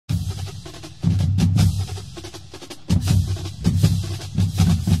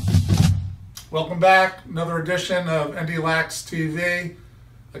Welcome back. Another edition of NDLaxTV.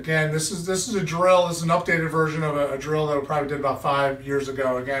 Again, this is a drill. This is an updated version of a drill that we probably did about 5 years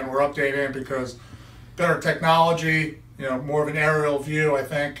ago. Again, we're updating because better technology, more of an aerial view. I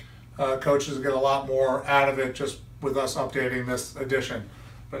think coaches get a lot more out of it just with us updating this edition.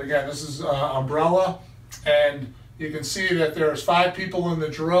 But again, this is umbrella, and you can see that there's 5 people in the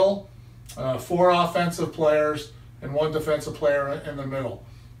drill, 4 offensive players and 1 defensive player in the middle.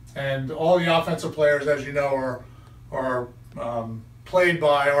 And all the offensive players, as you know, are played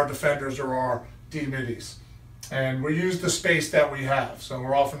by our defenders or our D-middies. And we use the space that we have. So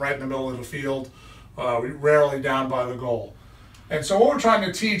we're often right in the middle of the field, rarely down by the goal. And so what we're trying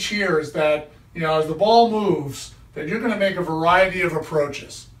to teach here is that, as the ball moves, that you're going to make a variety of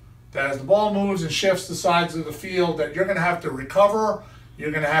approaches. That as the ball moves and shifts the sides of the field, that you're going to have to recover,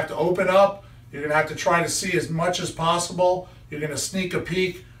 you're going to have to open up, you're going to have to try to see as much as possible, you're going to sneak a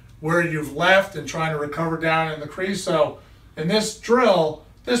peek where you've left and trying to recover down in the crease. So in this drill,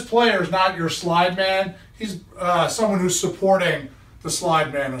 this player is not your slide man. He's someone who's supporting the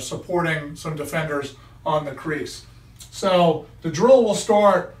slide man or supporting some defenders on the crease. So the drill will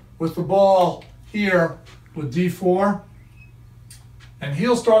start with the ball here with D4. And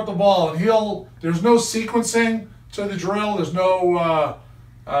he'll start the ball, and there's no sequencing to the drill. There's no,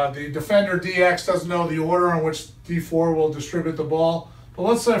 the defender DX doesn't know the order in which D4 will distribute the ball. But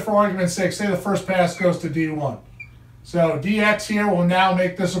let's say, for argument's sake, say the first pass goes to D1. So DX here will now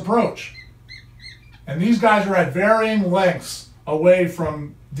make this approach. And these guys are at varying lengths away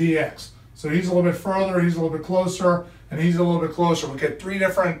from DX. So he's a little bit further, he's a little bit closer, and he's a little bit closer. We get 3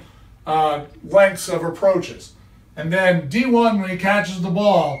 different lengths of approaches. And then D1, when he catches the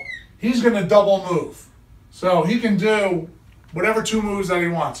ball, he's going to double move. So he can do whatever 2 moves that he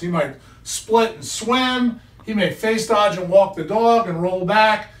wants. He might split and swim. He may face dodge and walk the dog and roll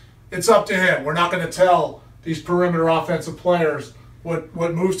back. It's up to him. We're not going to tell these perimeter offensive players what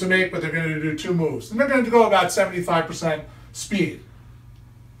moves to make, but they're going to do 2 moves. And they're going to go about 75% speed.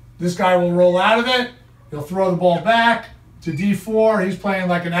 This guy will roll out of it. He'll throw the ball back to D4. He's playing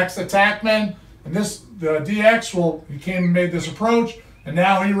like an ex-attackman. And the DX he came and made this approach, and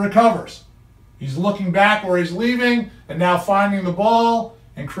now he recovers. He's looking back where he's leaving, and now finding the ball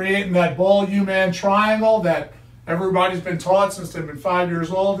and creating that ball U-man triangle that everybody's been taught since they've been 5 years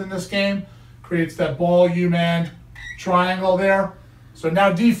old in this game. Creates that ball U-man triangle there. So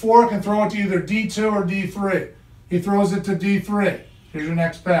now D4 can throw it to either D2 or D3. He throws it to D3. Here's your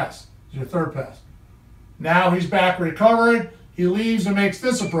next pass. Here's your 3rd pass. Now he's back recovered. He leaves and makes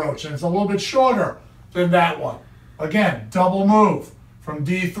this approach, and it's a little bit shorter than that one. Again, double move from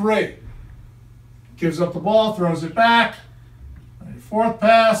D3. Gives up the ball, throws it back. 4th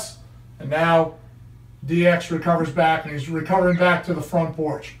pass, and now DX recovers back, and he's recovering back to the front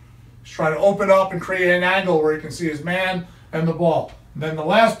porch. He's trying to open up and create an angle where he can see his man and the ball. And then the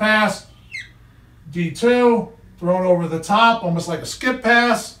last pass, D2, thrown over the top, almost like a skip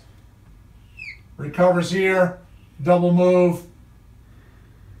pass. Recovers here, double move.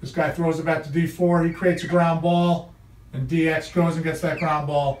 This guy throws it back to D4. He creates a ground ball, and DX goes and gets that ground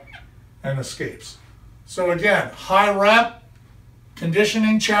ball and escapes. So again, high rep,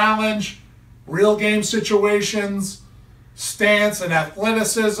 conditioning challenge, real game situations, stance and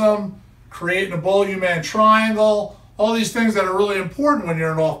athleticism, creating a ball U-man triangle, all these things that are really important when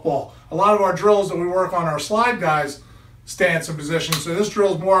you're an off ball. A lot of our drills that we work on are slide guys, stance and position. So this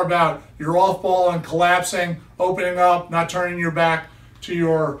drill is more about your off ball and collapsing, opening up, not turning your back to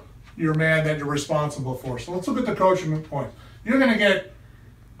your man that you're responsible for. So let's look at the coaching point. You're going to get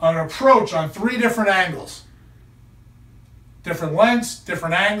an approach on 3 different angles. Different lengths,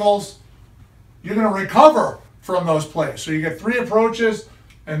 different angles. You're going to recover from those plays. So you get 3 approaches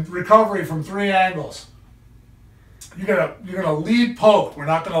and recovery from 3 angles. You're going to lead poke. We're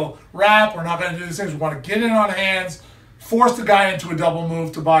not going to wrap. We're not going to do these things. We want to get in on hands, force the guy into a double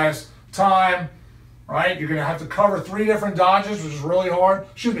move to buy us time. Right? You're going to have to cover 3 different dodges, which is really hard.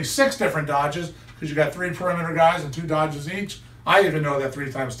 Excuse me, 6 different dodges, because you got 3 perimeter guys and 2 dodges each. I even know that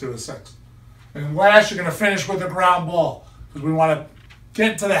 3 times 2 is 6. And last, you're going to finish with a ground ball, because we want to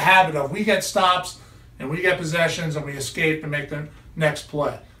get to the habit of we get stops and we get possessions and we escape and make the next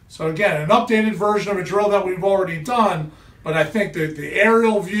play. So again, an updated version of a drill that we've already done, but I think that the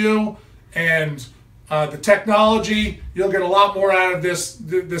aerial view and the technology, you'll get a lot more out of this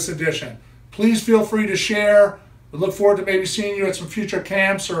edition. Please feel free to share. We look forward to maybe seeing you at some future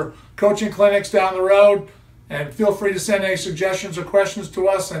camps or coaching clinics down the road. And feel free to send any suggestions or questions to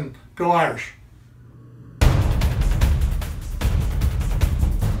us, and go Irish.